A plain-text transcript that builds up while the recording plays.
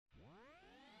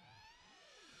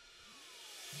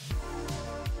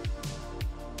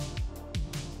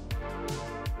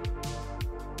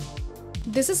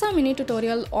This is a mini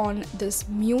tutorial on this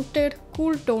muted,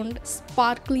 cool toned,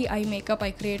 sparkly eye makeup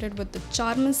I created with the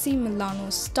Charmacy Milano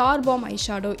Star Bomb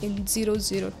eyeshadow in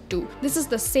 002. This is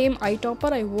the same eye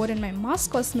topper I wore in my Mass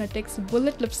Cosmetics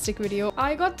bullet lipstick video.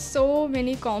 I got so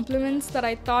many compliments that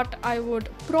I thought I would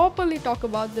properly talk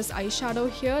about this eyeshadow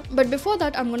here. But before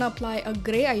that, I'm gonna apply a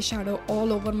grey eyeshadow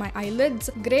all over my eyelids.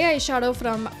 Grey eyeshadow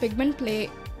from Pigment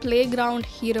Playground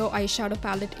Hero eyeshadow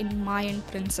palette in Mayan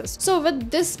Princess. So with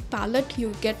this palette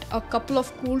you get a couple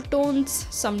of cool tones,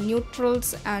 some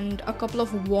neutrals and a couple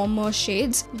of warmer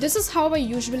shades. This is how I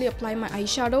usually apply my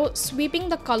eyeshadow, sweeping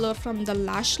the color from the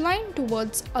lash line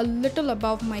towards a little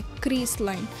above my crease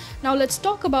line. Now let's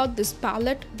talk about this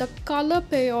palette. The color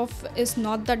payoff is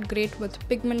not that great with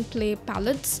Pigment Play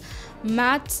palettes.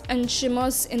 Mattes and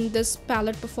shimmers in this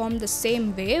palette perform the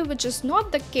same way, which is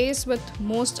not the case with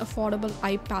most affordable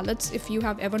eye palettes. If you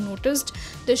have ever noticed,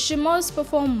 the shimmers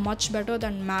perform much better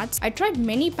than mattes. I tried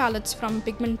many palettes from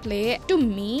Pigment Play. To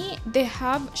me, they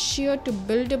have sheer to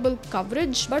buildable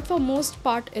coverage, but for most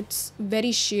part it's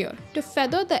very sheer. To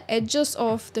feather the edges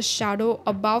of the shadow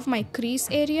above my crease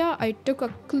area, I took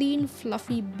a clean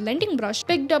fluffy blending brush,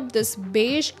 picked up this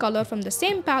beige color from the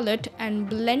same palette and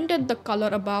blended the color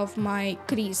above my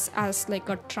crease as like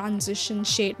a transition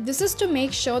shade. This is to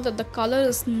make sure that the color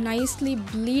is nicely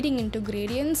bleeding into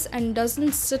gradients and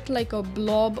doesn't sit like a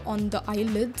blob on the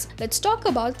eyelids. Let's talk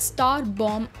about Star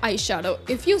Bomb eyeshadow.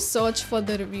 If you search for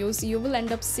the reviews, you will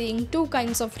end up seeing two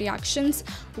kinds of reactions.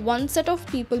 One set of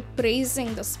people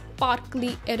praising the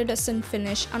sparkly iridescent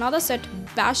finish, another set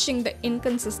bashing the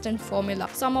inconsistent formula.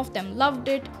 Some of them loved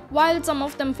it, while some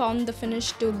of them found the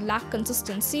finish to lack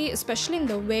consistency, especially in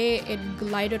the way it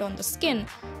glided on the skin.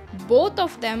 Both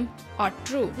of them are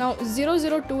true. Now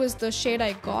 002 is the shade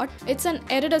I got. It's an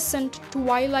iridescent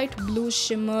twilight blue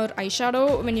shimmer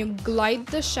eyeshadow. When you glide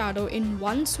the shadow in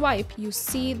one swipe, you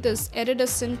see this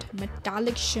iridescent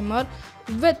metallic shimmer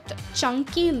with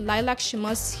chunky lilac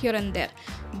shimmers here and there.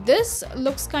 This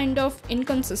looks kind of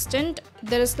inconsistent.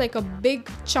 There is like a big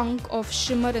chunk of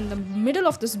shimmer in the middle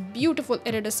of this beautiful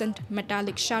iridescent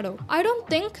metallic shadow. I don't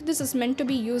think this is meant to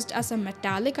be used as a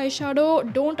metallic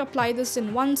eyeshadow. Don't apply this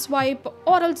in one swipe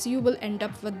or else you will end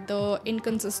up with the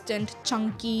inconsistent,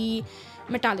 chunky,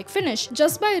 metallic finish.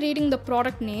 Just by reading the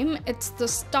product name, it's the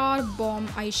Star Bomb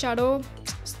eyeshadow.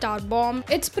 Star Bomb.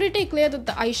 It's pretty clear that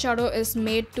the eyeshadow is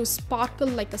made to sparkle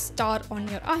like a star on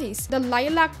your eyes. The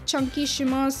lilac chunky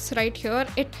shimmers right here,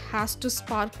 it has to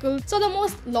sparkle. So the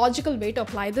most logical way to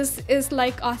apply this is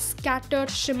like a scattered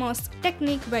shimmers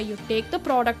technique where you take the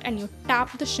product and you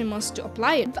tap the shimmers to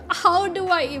apply it. How do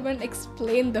I even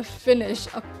explain the finish?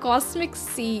 A cosmic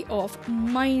sea of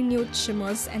minute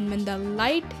shimmers, and when the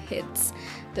light hits,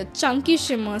 the chunky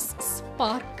shimmers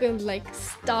sparkle like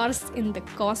stars in the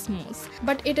cosmos.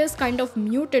 But it is kind of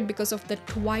muted because of the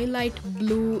twilight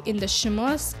blue in the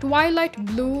shimmers. Twilight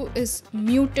blue is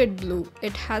muted blue.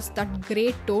 It has that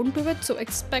grey tone to it, so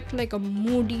expect like a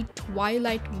moody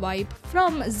twilight vibe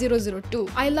from 002.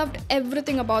 I loved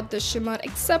everything about the shimmer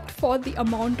except for the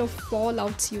amount of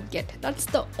fallouts you get. That's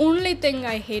the only thing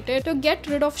I hated. To get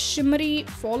rid of shimmery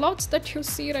fallouts that you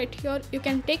see right here, you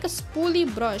can take a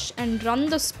spoolie brush and run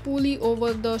the spoolie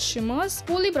over the shimmers.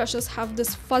 Spoolie brushes have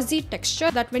this fuzzy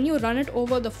texture that when you run it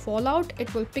over the fallout,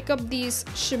 it will pick up these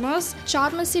shimmers.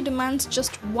 Charmacy demands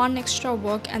just one extra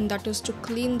work, and that is to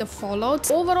clean the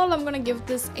fallouts. Overall, I'm gonna give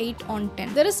this 8 on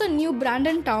 10. There is a new brand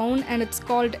in town and it's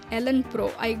called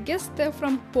𝘓𝑐𝑃RO. I guess they're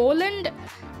from Poland.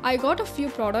 I got a few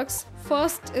products.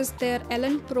 First is their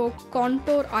𝘓𝑐𝑃RO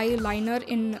contour eyeliner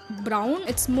in brown.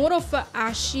 It's more of a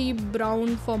ashy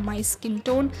brown for my skin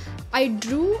tone. I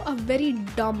drew a very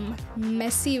dumb,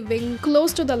 messy wing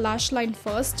close to the lash line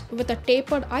first. With a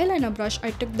tapered eyeliner brush,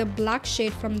 I took the black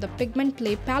shade from the Pigment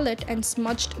Play palette and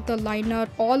smudged the liner,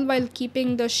 all while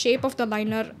keeping the shape of the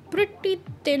liner pretty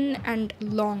thin and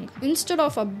long. Instead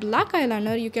of a black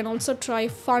eyeliner, you can also try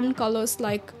fun colors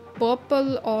like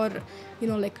purple or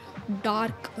like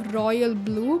dark royal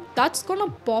blue. That's gonna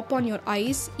pop on your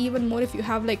eyes even more if you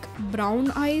have like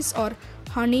brown eyes or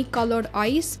honey colored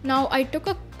eyes. Now I took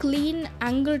a clean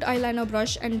angled eyeliner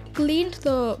brush and cleaned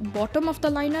the bottom of the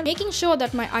liner, making sure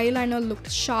that my eyeliner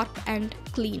looked sharp and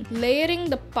clean. Layering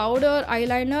the powder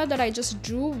eyeliner that I just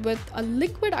drew with a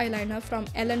liquid eyeliner from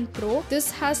𝘓𝑐𝑃RO.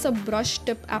 This has a brush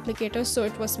tip applicator, so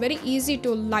it was very easy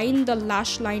to line the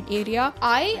lash line area.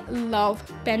 I love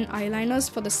pen eyeliners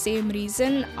for the same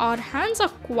reason. Our hands are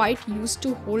quite used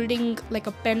to holding like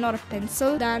a pen or a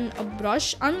pencil than a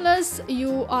brush, unless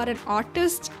you are an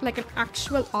artist, like an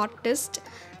actual artist.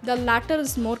 The latter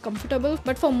is more comfortable,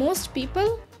 but for most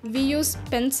people, we use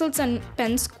pencils and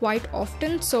pens quite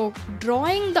often, so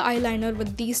drawing the eyeliner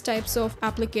with these types of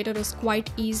applicator is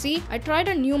quite easy. I tried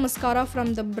a new mascara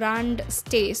from the brand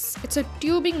Staze. It's a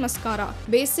tubing mascara.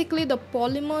 Basically, the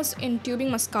polymers in tubing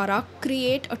mascara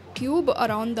create a tube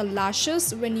around the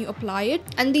lashes when you apply it,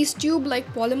 and these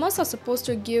tube-like polymers are supposed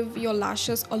to give your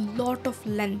lashes a lot of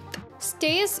length.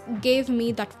 Staze gave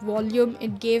me that volume,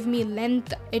 it gave me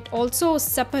length, it also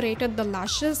separated the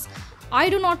lashes. I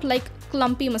do not like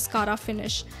clumpy mascara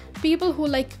finish. People who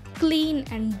like clean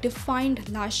and defined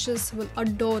lashes will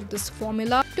adore this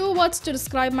formula. 2 words to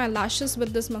describe my lashes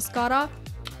with this mascara: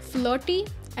 flirty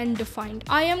and defined.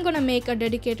 I am gonna make a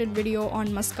dedicated video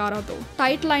on mascara though.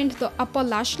 Tight lined the upper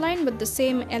lash line with the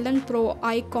same Ellen Pro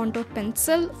eye contour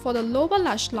pencil. For the lower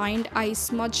lash line, I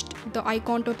smudged the eye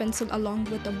contour pencil along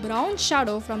with a brown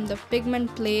shadow from the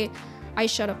Pigment Play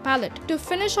eyeshadow palette. To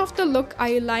finish off the look,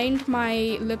 I lined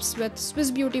my lips with Swiss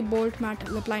Beauty Bold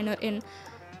Matte Lip Liner in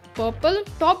purple,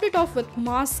 topped it off with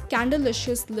Mars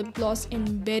Candylicious lip gloss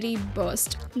in Berry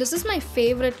Burst. This is my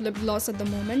favorite lip gloss at the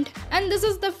moment, and this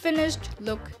is the finished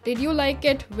look. Did you like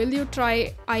it? Will you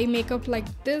try eye makeup like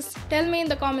this? Tell me in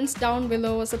the comments down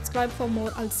below. Subscribe for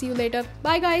more. I'll see you later.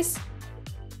 Bye guys.